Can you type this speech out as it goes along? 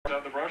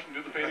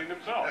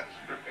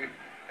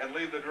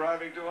leave the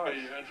driving to us.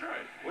 Yeah, that's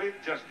right. We've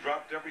just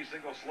dropped every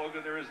single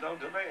slogan there is known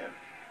to man.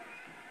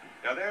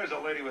 Now, there's a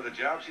lady with a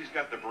job. She's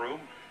got the broom.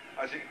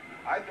 I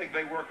think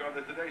they work on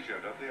the Today Show,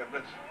 don't they?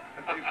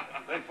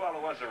 They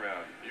follow us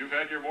around. You've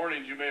had your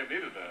mornings. You may have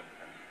needed that.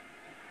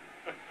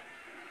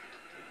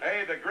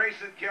 Hey, the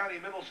Grayson County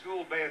Middle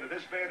School Band. And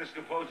this band is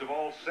composed of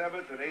all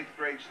 7th and 8th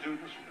grade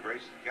students from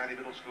Grayson County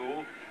Middle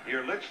School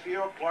near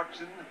Litchfield,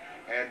 Clarkson,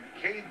 and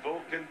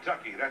Caneville,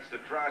 Kentucky. That's the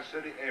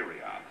Tri-City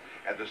area.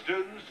 And the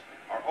students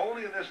are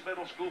only in this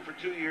middle school for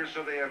 2 years,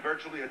 so they have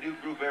virtually a new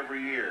group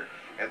every year.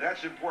 And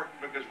that's important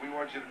because we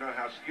want you to know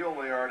how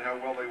skilled they are and how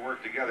well they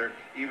work together,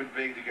 even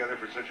being together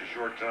for such a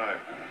short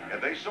time.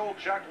 And they sold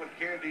chocolate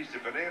candies to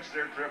finance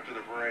their trip to the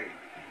parade.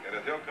 And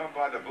if they'll come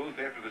by the booth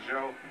after the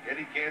show,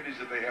 any candies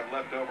that they have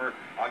left over,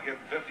 I'll give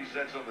them 50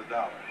 cents on the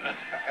dollar.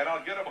 And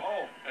I'll get them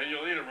home. And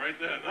you'll eat them right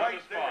then, right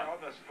there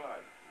on the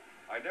spot.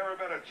 I never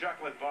met a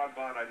chocolate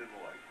bonbon I didn't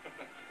like.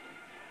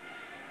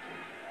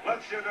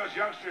 Let's hear those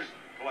youngsters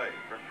play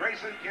from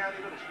Grayson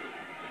County Middle School.